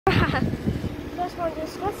This one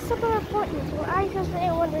just that's super important. So I just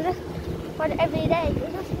really want to this one every day.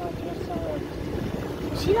 This one just so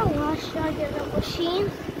see the wash I get a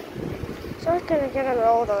machine. So it's gonna get a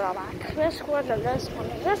roll on back. This one and this one.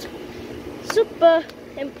 That's super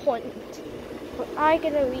important. But I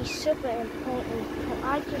gonna be super important. But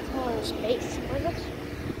I just want space.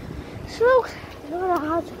 So look at the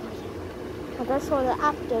hard one. And that's one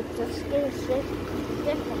after just getting sick.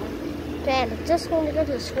 Then I just want to go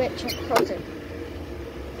to the switch and close it.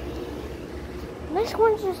 This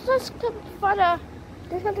one's just good for the.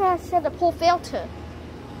 This one has set the pool filter.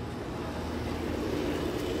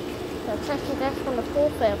 So checking that from the pool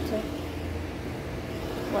filter.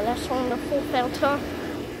 Well, that's from the pool filter.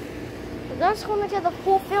 But that's going to get the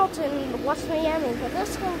pool filter in West Miami. But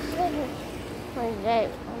this one's sitting right there.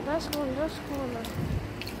 And this one.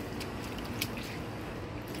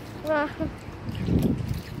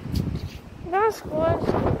 That's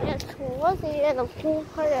was the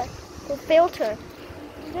pool filter.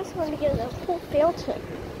 This one to get the pool filter.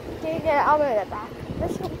 You get it out of the back.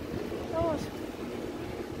 This one was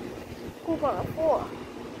poop on the floor.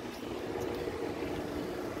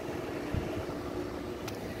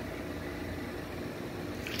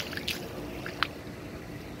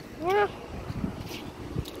 Yeah.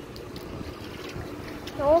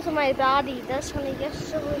 Also my body, that's when it gets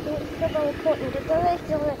so important.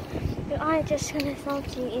 I just gonna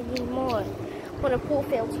function even more when a pool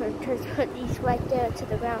filter to put these right there to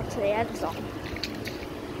the ground to the edge.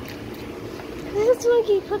 This is when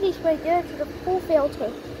you put these right there to the pool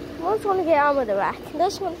filter. I just want to get out of the rack.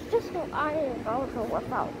 This one iron also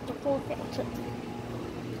without the pool filter.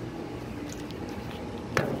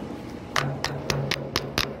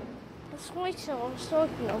 This one so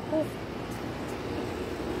pool.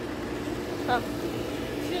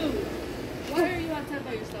 Shoot. Why are you on top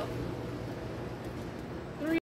by yourself?